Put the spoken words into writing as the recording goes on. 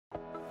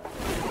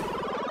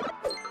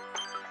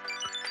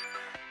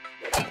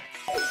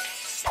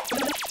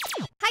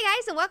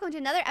and welcome to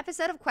another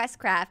episode of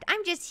QuestCraft.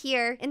 I'm just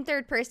here in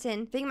third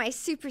person, being my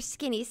super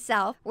skinny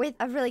self with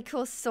a really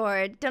cool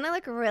sword. Don't I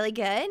look really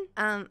good?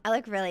 I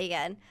look really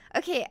good.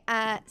 Okay,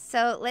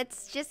 so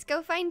let's just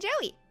go find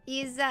Joey.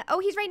 He's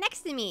right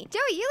next to me.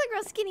 Joey, you look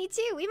real skinny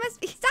too. We must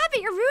be. Stop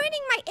it, you're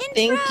ruining my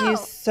intro. Thank you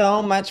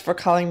so much for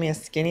calling me a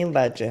skinny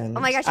legend.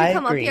 Oh my gosh, you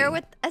come up here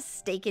with a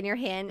steak in your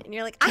hand and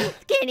you're like, I'm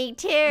skinny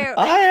too.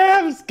 I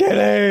am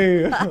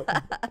skinny.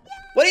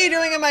 What are you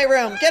doing in my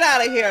room? Get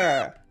out of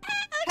here.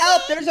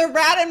 Help, there's a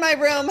rat in my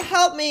room.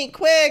 Help me,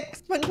 quick.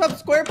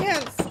 SpongeBob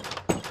SquarePants.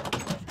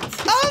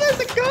 Oh, there's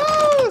a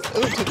ghost.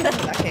 Ooh, too good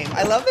for that game.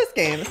 I love this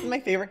game. This is my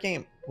favorite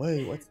game.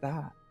 Wait, what's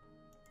that?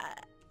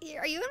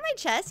 Are you in my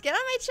chest? Get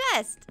on my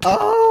chest.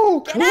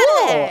 Oh, Get cool.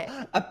 out of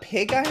there. A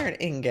pig iron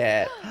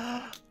ingot.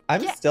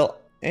 I'm still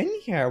in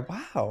here.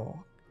 Wow.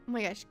 Oh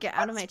my gosh, get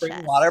out of my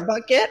chest. Water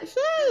bucket?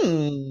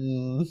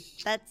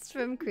 That's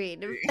from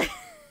Creative.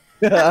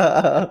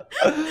 A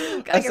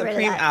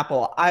supreme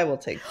apple. I will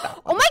take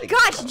that. Oh my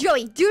gosh,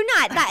 Joey, do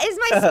not. That is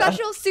my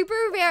special super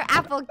rare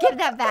apple. Give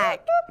that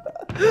back.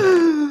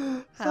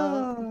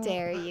 How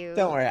dare you?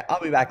 Don't worry.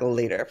 I'll be back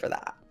later for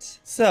that.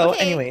 So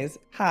anyways,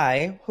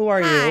 hi. Who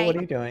are you? What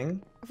are you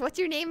doing? What's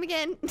your name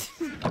again?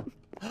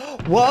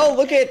 Whoa,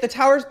 look at the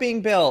tower's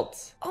being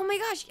built. Oh my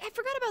gosh, I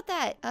forgot about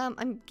that.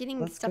 I'm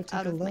getting stuff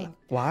out of my...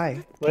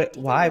 Why?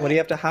 Why? What do you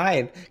have to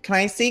hide? Can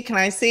I see? Can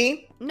I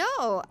see?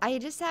 No, I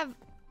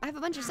have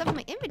a bunch of stuff in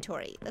my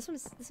inventory. That's what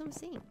I'm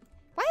seeing.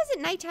 Why is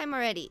it nighttime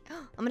already?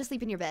 I'm gonna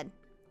sleep in your bed.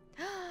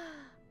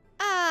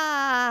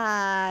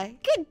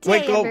 Good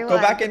day, everyone. Go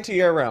back into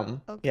your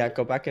room. Okay. Yeah,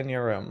 go back in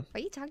your room. Why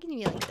are you talking to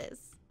me like this?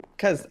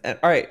 Because, all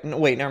right, no,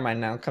 wait, never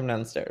mind now. Come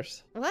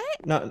downstairs. What?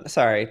 No,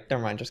 sorry,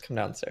 never mind. Just come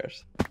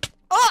downstairs.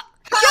 Oh,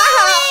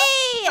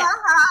 Joey!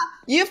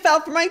 You fell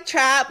for my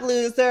trap,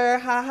 loser.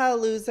 Haha,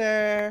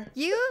 loser.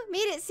 You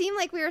made it seem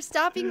like we were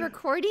stopping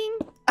recording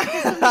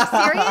because something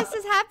serious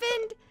has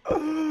happened.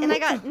 And I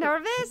got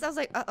nervous. I was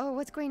like, uh-oh,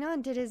 what's going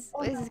on? Is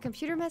his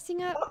computer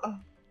messing up?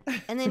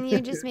 And then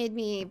you just made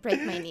me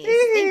break my knees.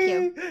 Thank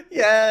you.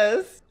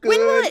 Yes. When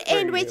will it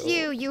end with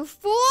you, you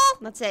fool?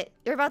 That's it.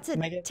 You're about to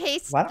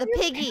taste the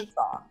piggy.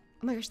 Oh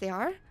my gosh, they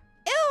are?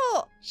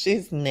 Ew!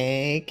 She's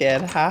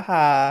naked,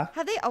 haha.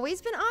 Have they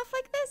always been off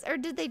like this? Or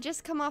did they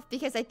just come off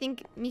because I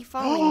think me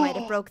falling might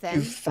have broke them?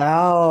 You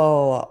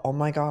fell. Oh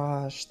my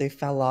gosh, they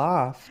fell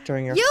off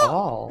during your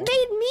fall. You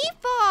made me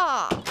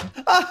fall!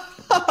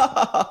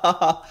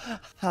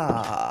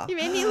 You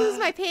made me lose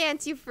my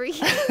pants, you freak.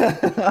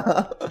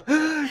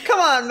 Come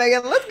on,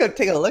 Megan, let's go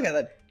take a look at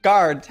the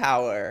guard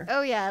tower.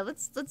 Oh yeah,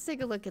 let's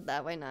take a look at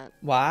that. Why not?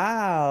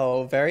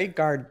 Wow, very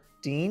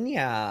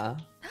gardenia.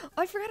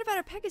 Oh, I forgot about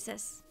our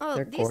Pegasus. Oh,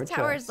 They're these gorgeous.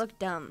 Towers look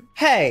dumb.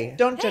 Hey,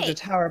 don't judge a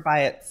tower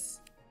by its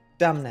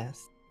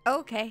dumbness.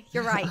 Okay,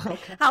 you're right.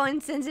 How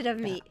insensitive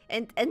of me.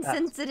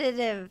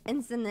 Insensitive.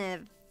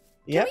 Insensitive.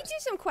 Can we do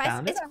some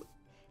quests?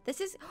 This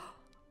is...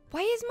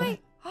 Why is my...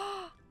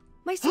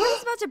 My sword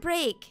is about to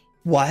break.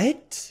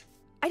 What?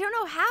 I don't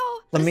know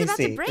how. Let me about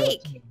see. To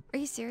break. Are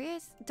you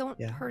serious? Don't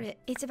hurt it.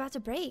 It's about to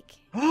break.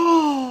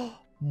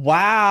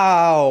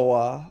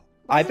 Wow.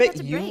 I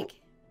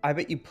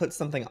bet you put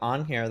something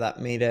on here that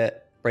made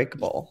it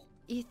breakable.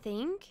 You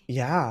think?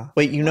 Yeah.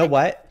 Wait, you know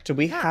what? Do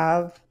we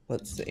have...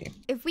 Let's see.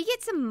 If we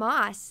get some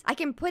moss, I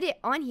can put it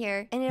on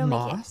here and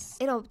it'll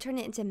turn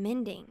it into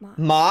mending.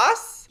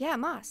 Moss? Yeah,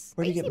 moss.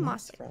 Where do you get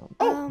moss from?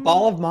 Oh,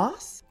 ball of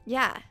moss?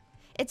 Yeah.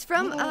 It's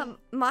from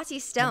mossy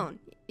stone.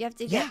 You have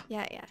to get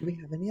yeah. Do we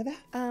have any of that?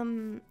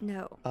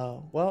 No.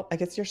 Oh, well, I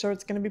guess your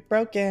sword's gonna be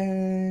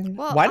broken.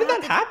 Well, why did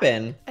that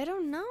happen? I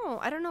don't know.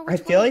 I don't know I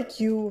feel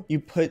like you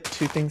put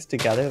two things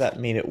together that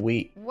made it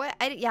weak. What?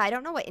 I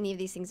don't know what any of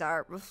these things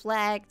are.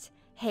 Reflect,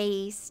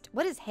 haste.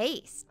 What is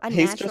haste?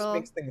 Unnatural. Haste just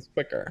makes things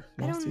quicker.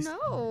 I don't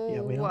know.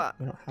 Yeah, we don't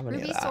have any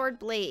Ruby of that. sword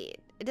blade.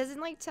 It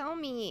doesn't like tell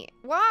me.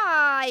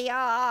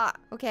 Why?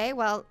 Okay,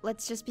 well,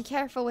 let's just be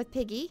careful with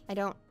Piggy. I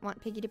don't want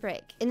Piggy to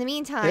break. In the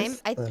meantime,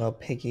 this little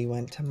piggy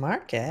went to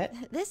market.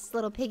 This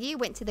little piggy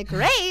went to the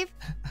grave.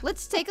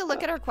 Let's take a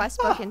look at our quest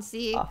book and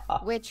see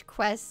which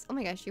quests. Oh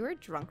my gosh, you are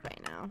drunk right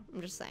now.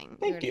 I'm just saying.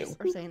 Thank you.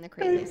 We're saying the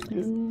craziest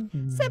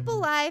things. Simple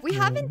life. We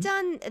haven't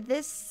done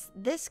this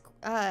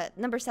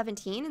number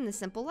 17 in the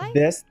simple life.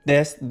 This.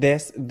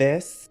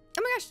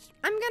 Oh my gosh,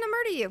 I'm gonna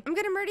murder you. I'm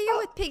gonna murder you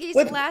with Piggy's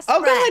last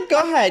breath. Go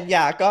ahead.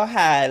 Yeah, go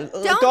ahead.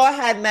 Go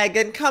ahead,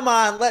 Megan. Come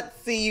on,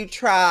 let's see you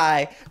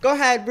try. Go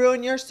ahead,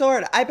 ruin your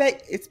sword. I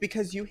bet it's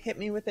because you hit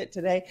me with it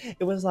today.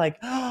 It was like,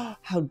 oh,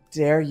 how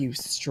dare you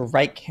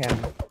strike him.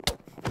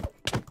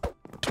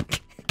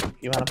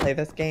 You want to play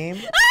this game?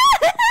 No!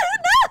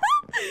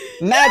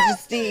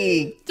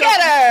 Majesty,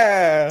 get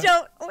her!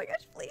 Don't. Oh my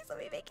gosh, please let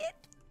me make it.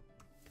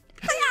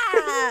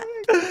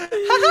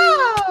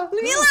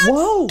 Leave me alone.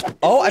 Whoa!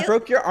 Oh, I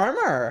broke your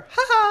armor.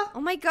 Haha.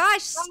 Oh my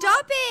gosh!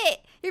 Stop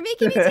it! You're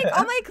making me take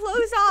all my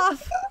clothes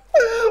off.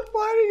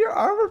 Why did your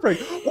armor break?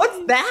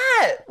 What's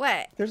that?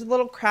 What? There's a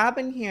little crab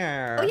in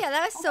here. Oh, yeah,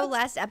 that was so that's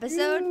last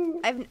episode.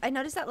 cute. I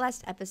noticed that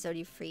last episode,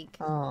 you freak.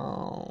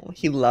 Oh,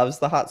 he loves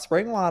the hot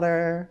spring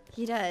water.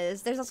 He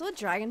does. There's also a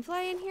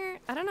dragonfly in here.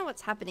 I don't know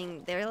what's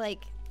happening. They're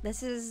like,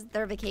 this is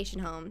their vacation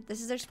home.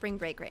 This is their spring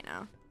break right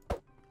now.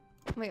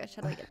 Oh my gosh,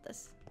 how do I get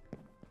this?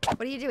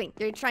 What are you doing?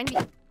 You're trying to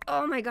be...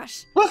 Oh my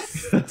gosh.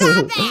 Stop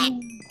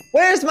it!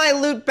 Where's my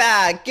loot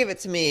bag? Give it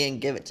to me and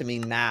give it to me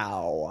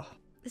now.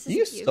 This is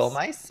You cute. stole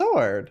my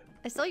sword.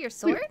 I stole your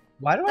sword? Wait,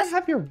 why do I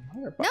have your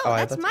water bottle? No, Oh,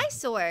 that's my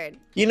sword.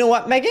 You know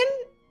what, Megan?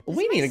 This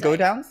We is my need to go sword.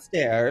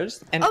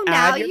 downstairs and Oh,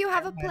 now add your you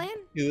have a diamond plan?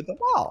 to the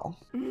wall.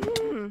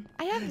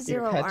 I have You're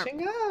zero armor.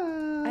 catching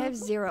up. I have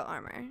zero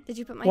armor. Did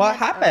you put my What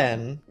head- oh.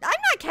 happened? I'm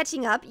not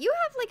catching up. You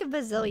have like a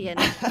bazillion.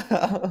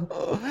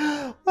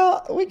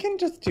 Well, we can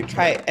just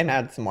try and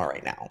add some more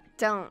right now.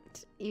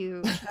 Don't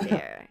you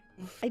dare.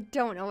 I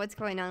don't know what's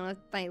going on with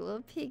my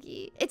little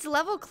piggy. It's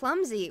level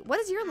clumsy. What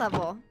is your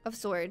level of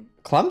sword?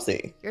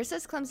 Clumsy. Yours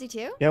says clumsy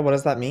too? Yeah, what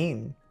does that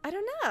mean? I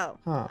don't know.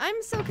 Huh.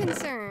 I'm so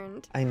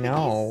concerned. I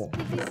know.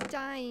 Piggy's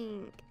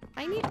dying.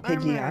 I need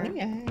Piggy armor. on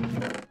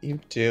it. You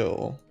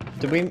do.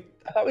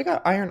 I thought we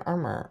got iron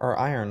armor or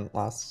iron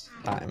last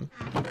time.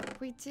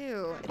 We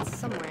do. It's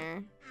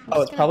somewhere. I'm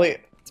Oh, just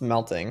it's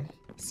melting.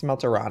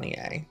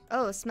 Smelteranier.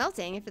 Oh,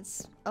 smelting. If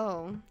it's...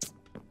 Oh,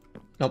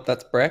 Nope,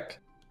 that's brick.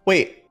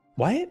 Wait,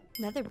 what?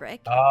 nether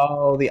brick.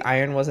 Oh, the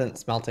iron wasn't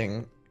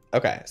smelting.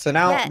 Okay, so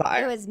now Yeah, the it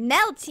iron. was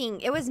melting.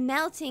 It was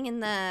melting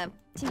in the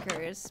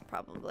tinkers,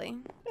 probably.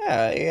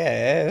 Yeah,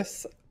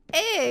 yes.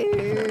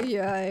 Hey,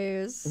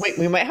 yes. Wait,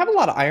 we might have a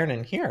lot of iron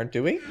in here,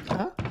 do we?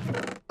 Huh?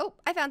 Oh,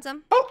 I found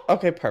some. Oh,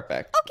 okay,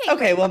 perfect. Okay,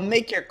 Okay, well,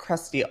 make your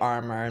crusty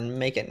armor and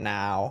make it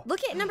now.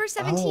 Look at number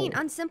 17 Oh.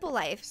 on Simple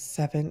Life.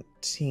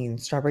 17.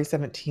 Strawberry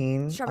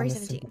 17. Strawberry on the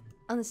 17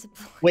 on the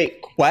Simple Life.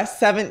 Wait, Quest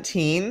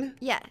 17?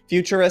 Yeah,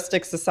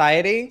 Futuristic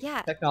society?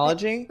 Yeah.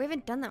 Technology? we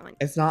haven't done that one.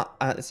 It's not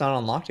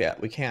unlocked yet.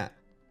 We can't.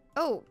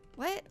 Oh,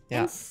 what?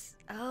 Yeah.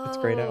 Oh. It's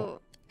grayed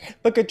out.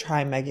 But good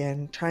try,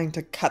 Megan. Trying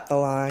to cut the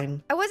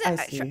line. I wasn't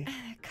I see.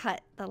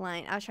 cut the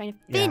line. I was trying to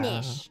Yeah.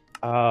 finish.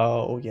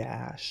 Oh,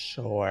 yeah,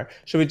 sure.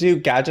 Should we do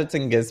gadgets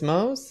and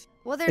gizmos?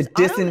 Well, A there's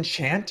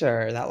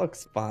disenchanter. That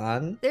looks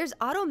fun. there's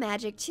auto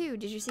magic too.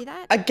 Did you see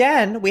that?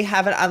 Again, we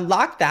haven't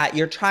unlocked that.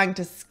 You're trying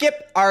to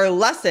skip our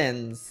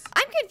lessons.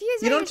 I'm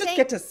confused. You how don't you're just saying-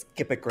 get to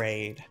skip a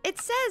grade. It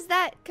says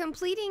that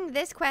completing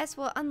this quest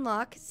will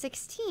unlock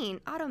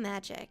 16 auto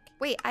magic.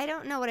 Wait, I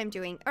don't know what I'm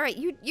doing. All right,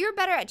 you're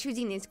better at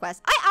choosing these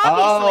quests. I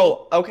obviously.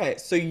 Oh, okay.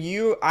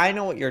 So I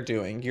know what you're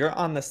doing. You're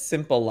on the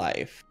simple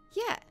life,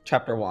 Yeah.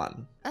 chapter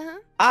 1. Uh-huh.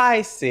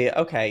 I see.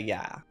 Okay,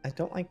 yeah. I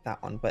don't like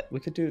that one, but we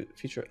could do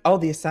future. Oh,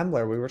 the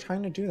assembler. We were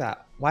trying to do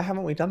that. Why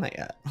haven't we done that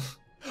yet?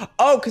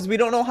 Oh, because we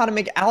don't know how to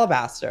make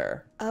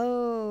alabaster.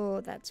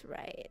 Oh, that's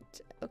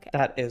right. Okay.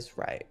 That is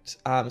right.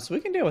 So we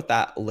can deal with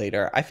that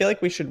later. I feel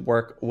like we should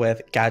work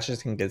with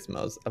gadgets and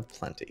gizmos of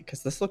plenty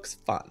because this looks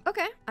fun.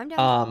 Okay, I'm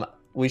down.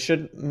 We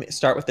should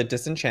start with the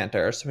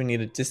disenchanter. So we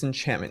need a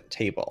disenchantment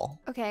table.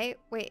 Okay,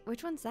 wait,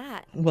 which one's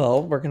that?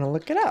 Well, we're gonna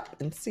look it up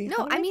and see. No,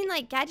 how to I make mean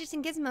like gadgets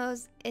and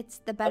gizmos.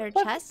 It's the better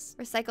what? chests,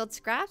 recycled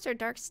scraps, or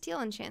dark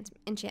steel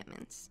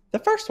enchantments. the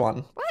first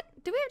one. What?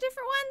 Do we have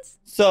different ones?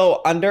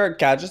 So under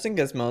gadgets and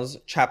gizmos,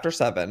 chapter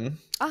 7,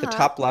 the Uh-huh.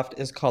 top left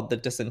is called the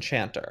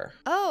disenchanter.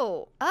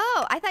 Oh,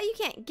 I thought you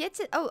can't get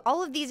to. Oh,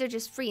 all of these are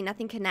just free.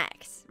 Nothing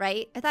connects,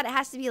 right? I thought it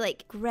has to be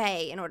like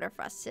gray in order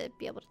for us to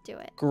be able to do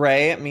it.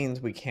 Gray means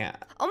we can't.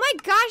 Oh my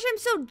gosh, I'm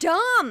so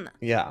dumb.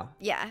 Yeah,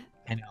 Yeah.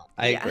 I know.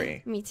 I Yeah,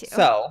 agree. me too.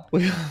 So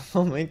we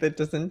will make the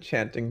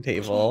disenchanting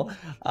table.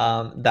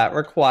 That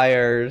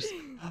requires,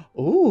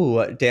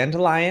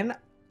 dandelion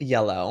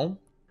yellow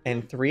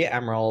and 3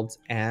 emeralds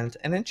and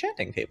an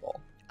enchanting table.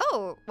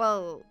 Oh,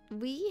 well,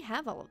 we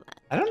have all of that.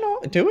 I don't know.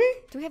 Do we?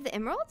 Do we have the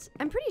emeralds?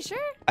 I'm pretty sure.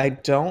 I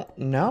don't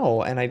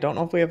know. And I don't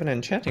know if we have an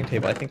enchanting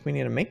table. I think we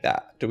need to make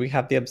that. Do we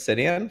have the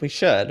obsidian? We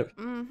should.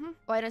 Mm-hmm.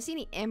 Oh, I don't see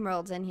any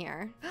emeralds in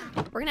here.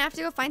 We're gonna have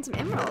to go find some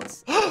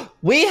emeralds.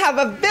 We have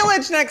a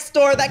village next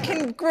door that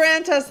can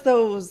grant us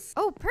those.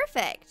 Oh,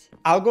 perfect.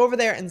 I'll go over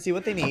there and see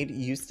what they need.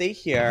 You stay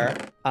here,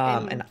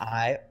 And- and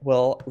I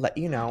will let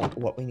you know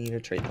what we need to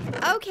trade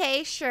them.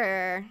 Okay,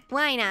 sure.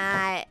 Why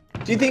not?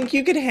 Do you think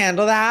you could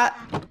handle that?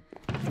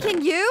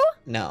 Can you?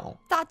 No.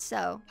 Thought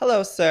so.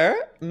 Hello,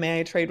 sir. May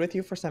I trade with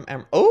you for some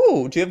emerald?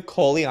 Oh, do you have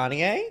coal,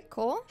 Ianie?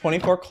 Cool.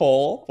 24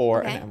 coal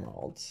for Okay. an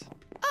emerald.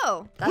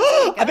 Oh, that's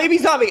really A good. baby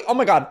zombie! Oh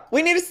my god.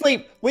 We need to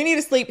sleep. We need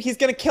to sleep. He's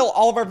gonna kill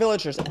all of our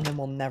villagers, and then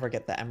we'll never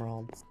get the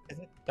emeralds. Is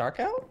it dark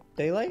out?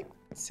 Daylight?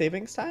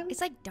 Savings time? It's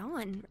like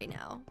dawn right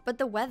now, but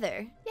the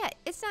weather. Yeah,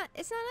 it's not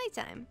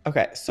nighttime.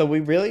 Okay, so we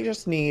really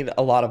just need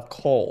a lot of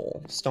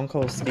coal. Stone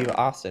Coal Steve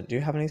Austin. Do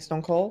you have any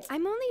stone coal?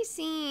 I'm only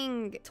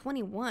seeing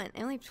 21.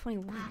 I only have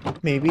 21.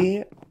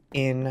 Maybe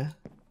in...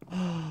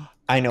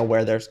 I know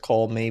where there's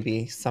coal,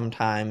 maybe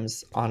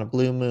sometimes on a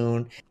blue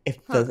moon.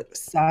 If the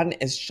sun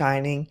is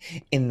shining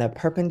in the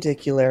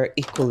perpendicular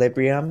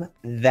equilibrium,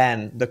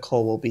 then the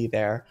coal will be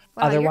there.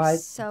 Wow, Otherwise,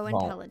 you're so it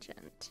won't.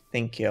 intelligent.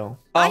 Thank you.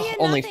 I Oh, get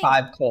only nothing.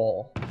 5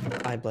 coal.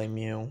 I blame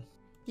you.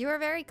 You were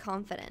very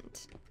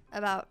confident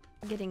about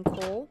getting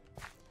coal,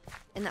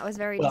 and that was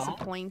very Well,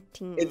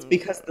 disappointing. It's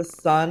because the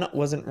sun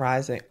wasn't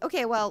rising.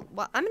 Okay, well,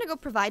 I'm gonna go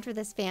provide for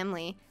this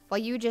family while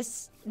you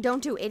just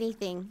don't do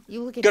anything.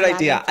 You look at Good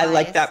idea. I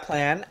like dragonflies. that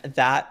plan.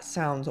 That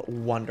sounds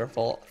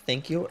wonderful.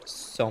 Thank you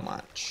so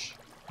much.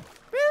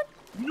 Rude.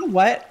 You know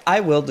what? I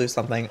will do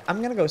something. I'm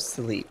gonna go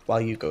sleep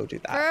while you go do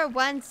that. For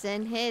once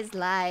in his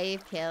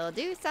life, he'll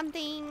do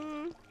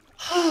something.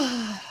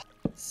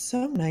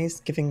 So nice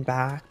giving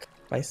back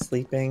by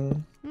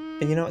sleeping.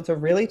 And you know, it's a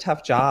really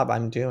tough job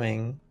I'm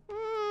doing.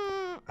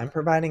 I'm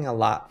providing a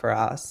lot for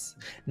us.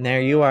 And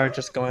there you are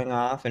just going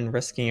off and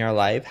risking your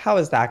life. How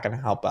is that going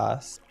to help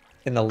us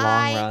in the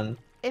long run?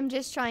 I'm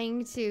just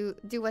trying to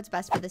do what's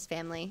best for this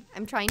family.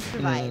 I'm trying to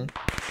provide.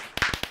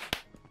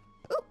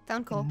 Ooh,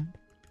 found coal.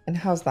 And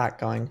how's that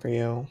going for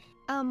you?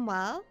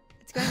 Well,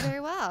 it's going very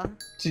well.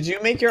 Did you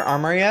make your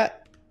armor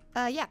yet?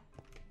 Yeah.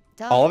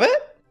 Duh. All of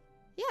it?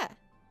 Yeah.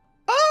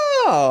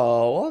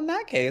 Oh, well in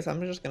that case,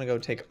 I'm just gonna go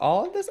take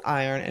all of this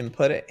iron and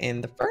put it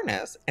in the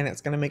furnace, and it's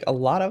gonna make a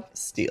lot of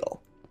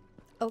steel.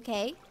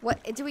 Okay.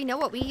 What do we know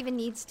what we even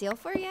need steel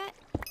for yet?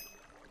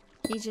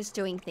 He's just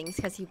doing things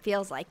because he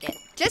feels like it.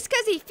 Just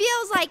because he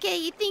feels like it,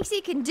 he thinks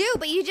he can do,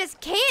 but you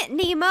just can't,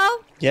 Nemo.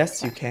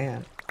 Yes, you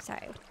can.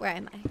 Sorry, where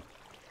am I?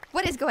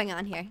 What is going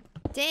on here?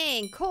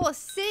 Dang, Coal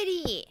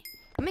City.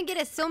 I'm gonna get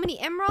us so many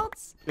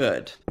emeralds.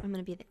 Good. I'm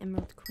gonna be the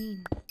Emerald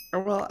Queen.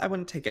 Or well, I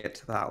wouldn't take it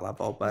to that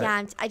level, but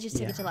Yeah, I just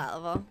took it to that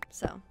level,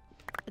 so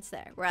it's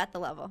there. We're at the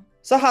level.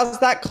 So how's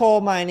that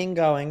coal mining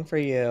going for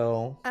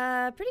you?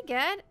 Pretty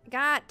good.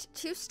 Got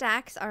 2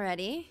 stacks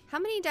already. How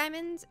many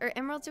diamonds or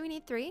emeralds do we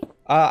need? 3?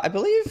 I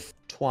believe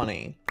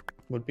 20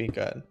 would be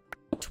good.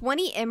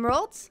 20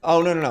 emeralds?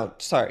 Oh, no.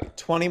 Sorry.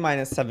 20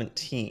 minus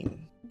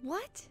 17.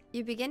 What?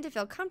 You begin to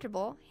feel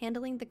comfortable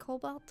handling the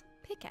cobalt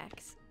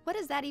pickaxe. What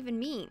does that even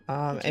mean?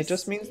 It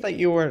just means that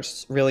you were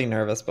really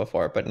nervous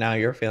before, but now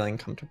you're feeling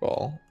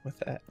comfortable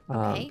with it.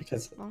 Okay.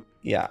 Because, Well,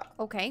 yeah.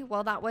 okay,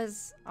 well, that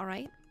was all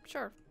right.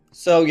 Sure.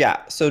 So,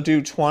 yeah. So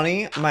do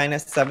 20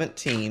 minus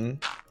 17,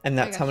 and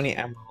that's how gosh. many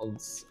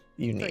emeralds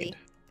you need.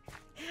 3.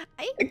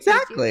 I hate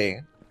Exactly.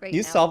 right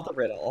You now. solved the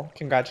riddle.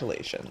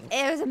 Congratulations.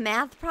 It was a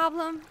math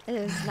problem. It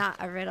was not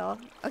a riddle.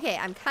 Okay,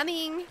 I'm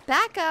coming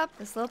back up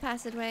this little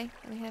passageway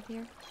that we have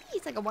here.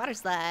 It's like a water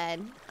slide.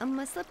 I'm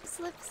a slip,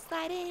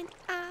 sliding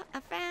out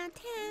a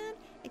fountain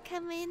and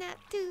coming up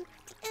to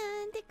the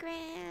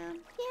underground.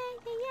 Yeah.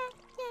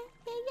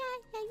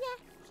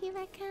 Here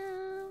I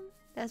come.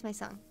 That was my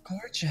song.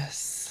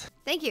 Gorgeous.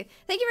 Thank you.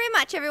 Thank you very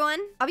much,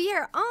 everyone. I'll be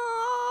here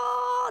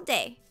all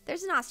day.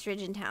 There's an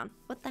ostrich in town.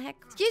 What the heck?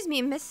 Excuse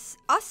me, Miss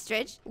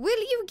Ostrich. Will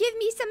you give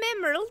me some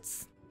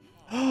emeralds?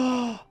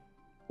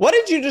 What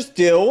did you just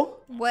do?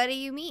 What do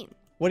you mean?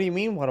 What do you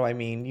mean, what do I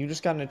mean? You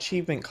just got an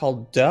achievement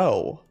called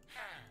Dough.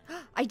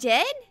 I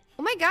did?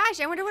 Oh my gosh,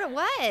 I wonder what it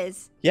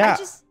was. Yeah.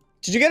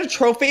 Did you get a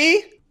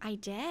trophy? I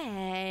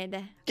did.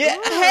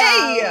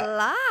 Hey!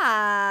 La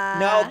la.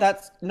 No,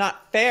 that's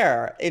not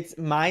fair. It's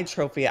my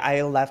trophy.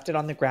 I left it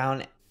on the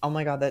ground. Oh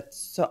my god, that's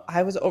so...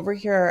 I was over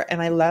here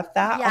and I left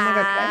that. Oh my god, can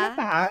I have it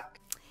back?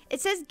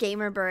 It says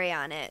Gamerbury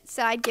on it,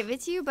 so I'd give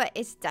it to you, but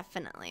it's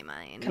definitely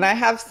mine. Can I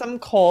have some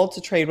coal to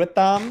trade with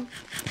them?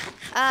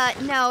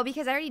 No,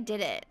 because I already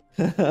did it.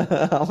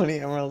 How many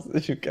emeralds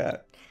did you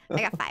get?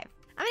 I got 5.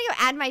 I'm gonna go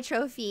add my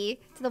trophy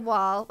to the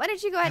wall. Why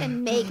don't you go ahead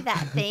and make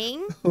that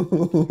thing? Give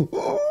me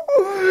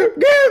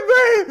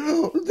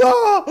the...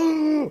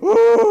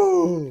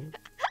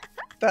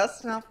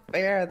 That's not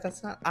fair.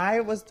 That's not...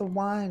 I was the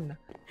one.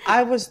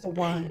 I was the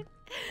one.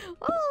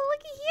 Oh, look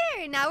at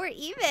here. Now we're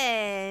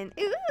even.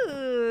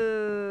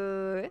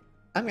 Ooh.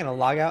 I'm gonna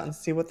log out and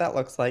see what that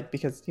looks like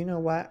because you know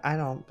what? I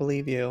don't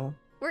believe you.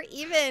 We're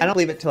even. I don't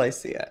believe it till I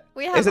see it.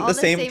 We have Is it all the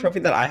same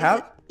trophy that I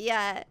have?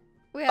 Yeah.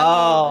 We have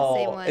all the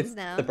same ones it's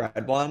now. the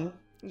bread one?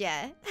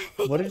 Yeah.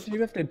 What did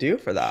you have to do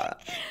for that?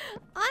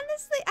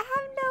 Honestly, I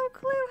have no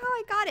clue how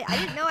I got it. I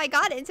didn't know I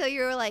got it until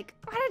you were like,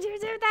 why did you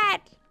do that?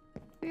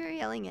 We were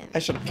yelling at me. I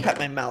should have kept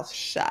my mouth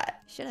shut.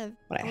 Should have.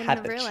 When I wouldn't had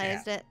have the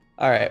realized chance. it.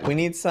 All right, we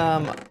need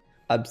some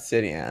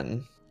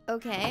obsidian.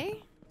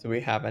 Okay. Do we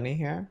have any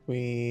here?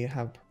 We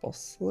have purple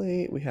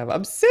slate. We have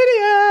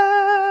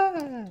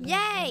obsidian.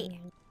 Yay!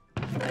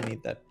 I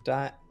need that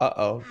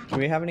Uh-oh. Do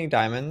we have any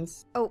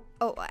diamonds? Oh,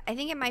 I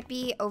think it might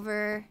be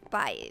over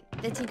by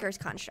the Tinker's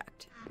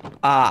Construct.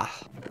 Ah,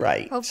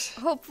 right.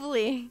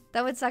 Hopefully.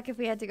 That would suck if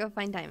we had to go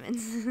find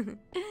diamonds.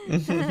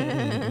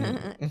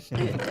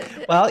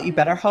 Well, you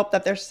better hope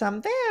that there's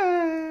some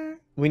there.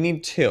 We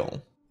need 2.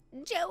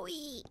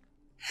 Joey!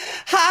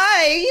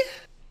 Hi!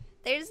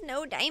 There's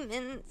no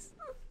diamonds.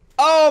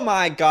 Oh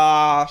my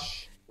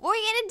gosh. What are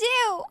we gonna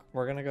do?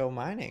 We're gonna go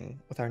mining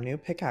with our new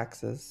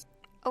pickaxes.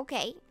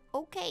 Okay.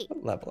 Okay.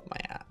 What level am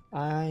I at?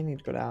 I need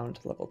to go down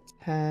to level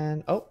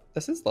 10. Oh,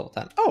 this is level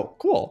 10. Oh,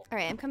 cool. All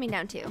right, I'm coming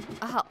down too.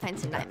 I'll help find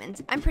some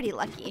diamonds. I'm pretty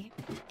lucky.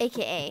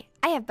 AKA,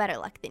 I have better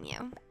luck than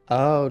you.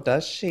 Oh,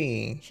 does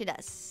she? She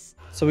does.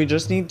 So we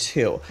just need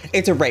 2.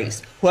 It's a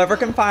race. Whoever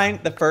can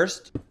find the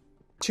first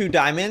 2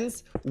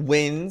 diamonds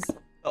wins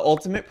the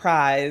ultimate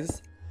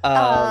prize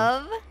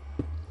of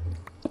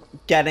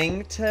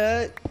getting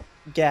to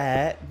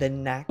get the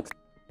next.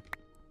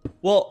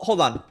 Well,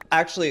 hold on.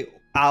 Actually,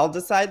 I'll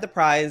decide the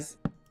prize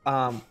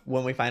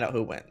when we find out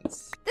who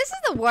wins. This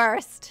is the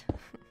worst.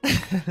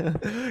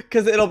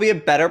 Because it'll be a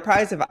better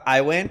prize if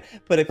I win,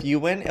 but if you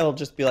win, it'll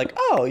just be like,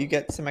 oh, you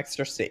get some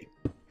extra steak.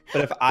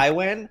 But if I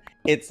win,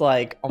 it's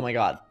like, oh my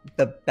god,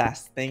 the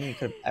best thing you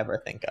could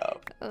ever think of.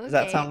 Okay. Does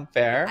that sound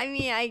fair? I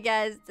mean, I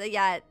guess,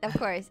 yeah, of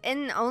course.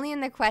 And only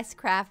in the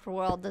QuestCraft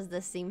world does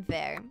this seem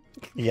fair.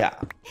 Yeah.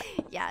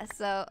 Yeah,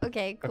 so,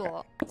 okay,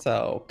 cool. Okay.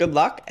 So, good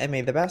luck, and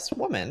may the best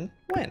woman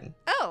win.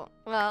 Oh,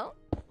 well,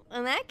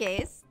 in that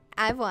case,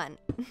 I've won.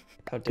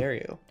 How dare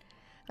you?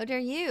 How dare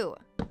you?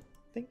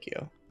 Thank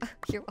you.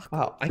 You're welcome.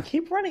 Wow, I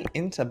keep running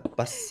into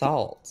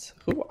basalt.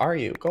 Who are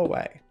you? Go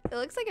away. It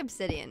looks like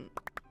obsidian.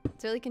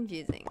 It's really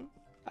confusing.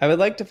 I would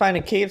like to find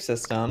a cave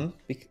system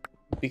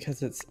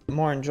because it's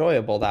more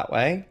enjoyable that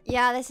way.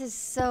 Yeah, this is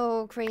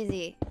so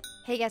crazy.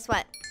 Hey, guess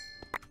what?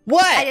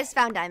 What? I just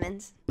found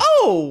diamonds.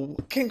 Oh,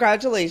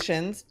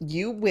 congratulations.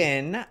 You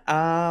win a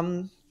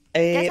pat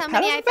on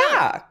the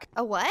back.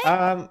 A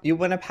what? You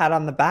win a pat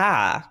on the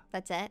back.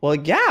 That's it? Well,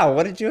 yeah,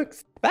 what did you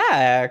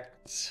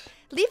expect?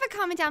 Leave a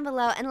comment down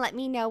below and let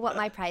me know what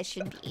my prize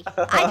should be.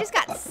 I just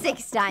got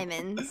 6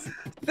 diamonds.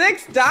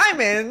 6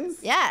 diamonds?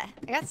 Yeah,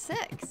 I got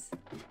 6.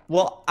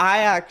 Well, I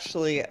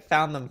actually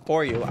found them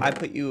for you. I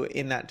put you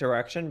in that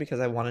direction because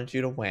I wanted you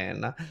to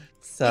win.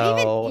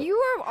 So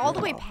You were all the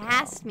way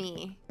past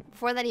me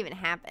before that even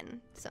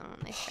happened. So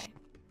nice try.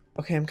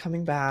 Okay, I'm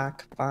coming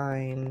back.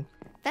 Fine.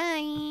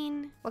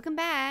 Fine. Welcome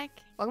back.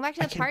 Welcome back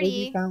to the I can't party.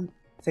 believe you found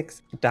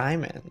 6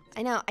 diamonds.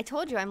 I know. I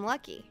told you I'm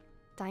lucky.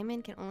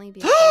 Diamond can only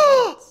be.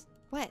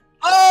 What?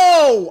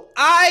 Oh,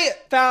 I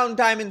found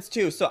diamonds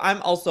too. So I'm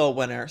also a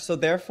winner. So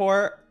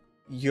therefore,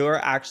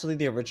 you're actually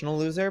the original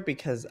loser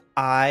because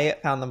I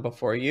found them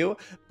before you.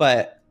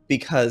 But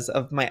because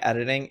of my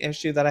editing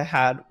issue that I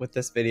had with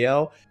this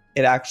video,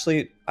 it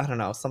actually, I don't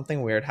know,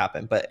 something weird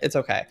happened, but it's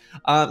okay.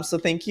 So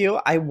thank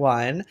you. I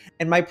won.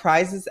 And my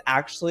prize is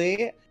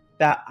actually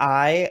that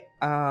I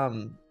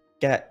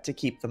get to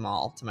keep them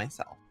all to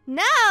myself.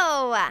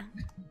 No!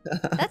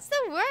 That's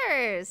the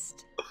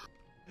worst.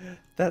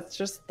 That's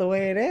just the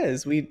way it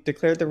is. We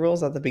declared the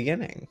rules at the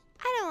beginning.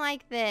 I don't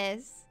like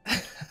this.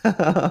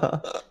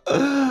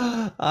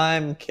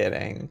 I'm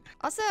kidding.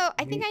 Also,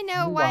 I think I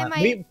know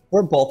why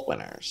we're both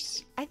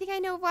winners. I think I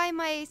know why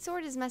my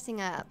sword is messing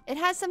up. It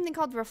has something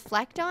called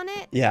reflect on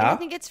it. Yeah. And I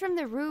think it's from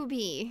the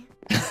ruby.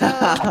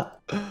 So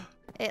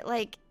it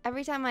like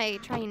every time I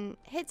try and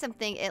hit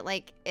something,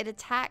 it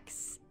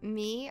attacks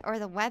me or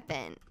the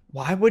weapon.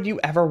 Why would you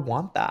ever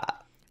want that?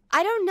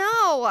 I don't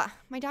know.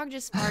 My dog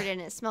just farted and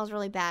it smells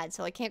really bad,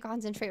 so I can't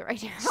concentrate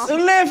right now.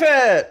 Sniff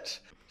it!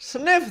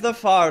 Sniff the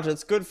fart.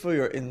 It's good for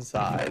your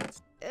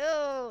insides.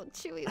 Ew,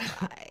 chewy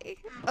pie.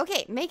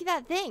 Okay, make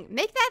that thing.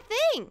 Make that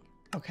thing.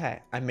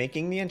 Okay, I'm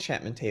making the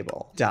enchantment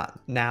table. Done.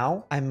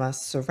 Now I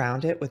must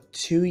surround it with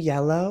 2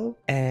 yellow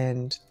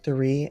and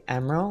 3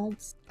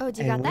 emeralds. Oh,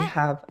 do you got that? And we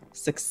have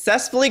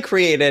successfully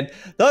created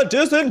the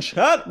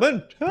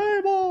disenchantment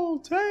table.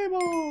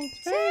 Table.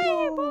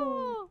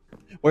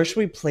 Where should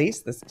we place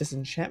this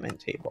disenchantment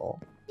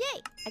table?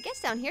 Yay! I guess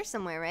down here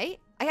somewhere,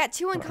 right? I got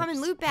 2 uncommon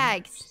loot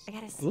bags. I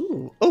gotta see.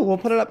 Ooh. Oh, we'll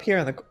put it up here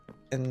in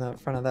the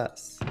front of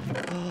this.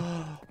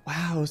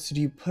 Wow. So do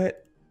you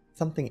put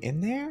something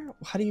in there?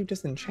 How do you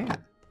disenchant?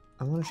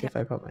 I want to see if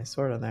I put my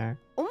sword in there.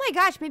 Oh my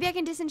gosh! Maybe I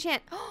can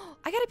disenchant. Oh,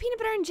 I got a peanut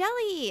butter and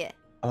jelly.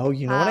 Oh,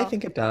 you know what I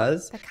think it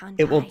does? Pecan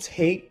It will pie.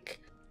 take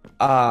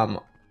an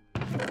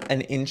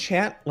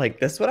enchant. Like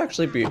this would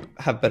actually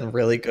have been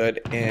really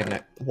good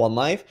in One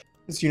Life.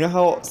 Because you know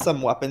how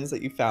some weapons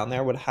that you found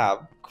there would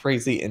have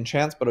crazy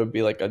enchants, but it would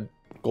be like a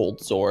gold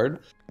sword?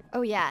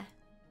 Oh yeah.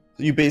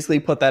 You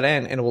basically put that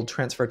in and it will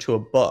transfer to a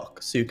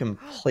book. So you can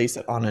place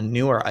it on a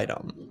newer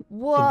item.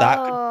 Whoa. So that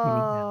could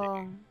be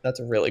handy.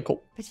 That's really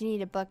cool. But you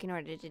need a book in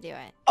order to do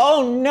it.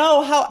 Oh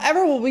no,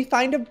 however will we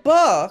find a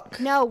book?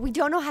 No, we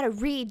don't know how to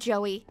read,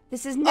 Joey.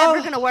 This is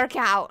never gonna work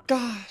out.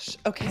 Gosh.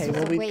 Okay, This was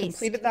well a we waste.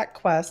 completed that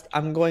quest.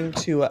 I'm going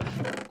to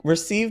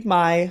receive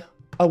my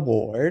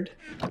award.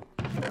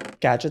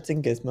 Gadgets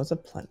and gizmos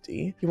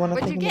aplenty. You want to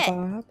What'd think you of get?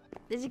 Bob?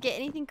 Did you get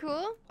anything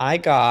cool? I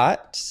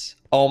got,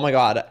 oh my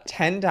god,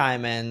 10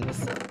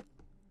 diamonds,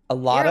 a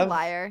lot You're a of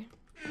liar.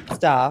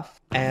 stuff,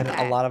 and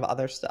Okay. a lot of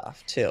other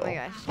stuff too. Oh my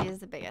gosh, she is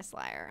the biggest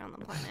liar on the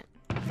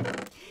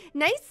planet.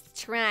 Nice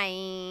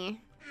try.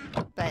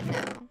 But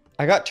no.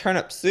 I got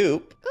turnip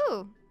soup.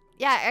 Ooh.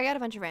 Yeah, I got a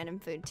bunch of random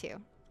food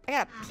too. I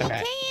got a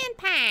pecan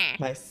pie.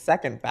 My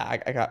second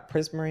bag, I got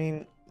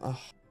prismarine. Ugh,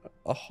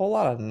 a whole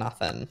lot of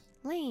nothing.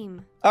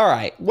 Lame. All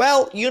right.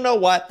 Well, you know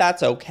what?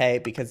 That's okay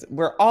because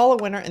we're all a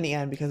winner in the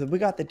end because we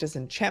got the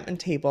disenchantment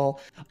table.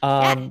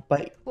 Yeah.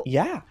 But Well,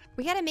 yeah.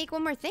 We gotta make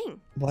one more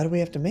thing. What do we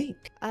have to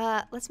make?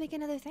 Let's make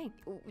another thing.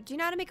 Do you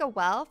know how to make a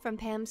well from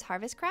Pam's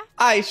Harvest Craft?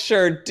 I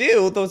sure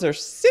do. Those are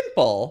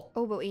simple.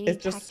 Oh, but we need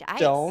It's just packed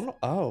stone. ice.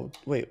 Oh,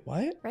 wait,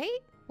 what? Right?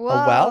 A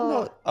well?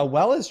 Whoa. No, a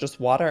well is just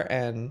water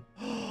and...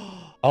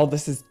 Oh,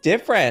 this is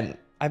different.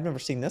 I've never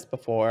seen this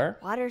before.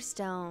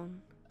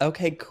 Waterstone.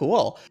 Okay,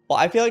 cool. Well,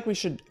 I feel like we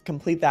should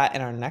complete that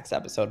in our next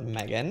episode,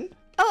 Megan.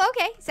 Oh,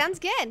 okay. Sounds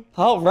good.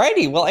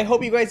 Alrighty. Well, I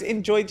hope you guys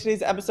enjoyed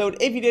today's episode.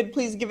 If you did,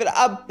 please give it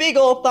a big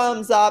ol'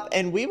 thumbs up.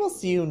 And we will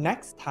see you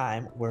next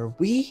time where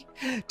we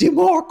do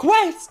more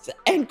quests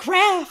and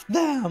craft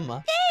them.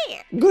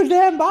 Hey! Good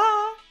day,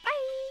 bye.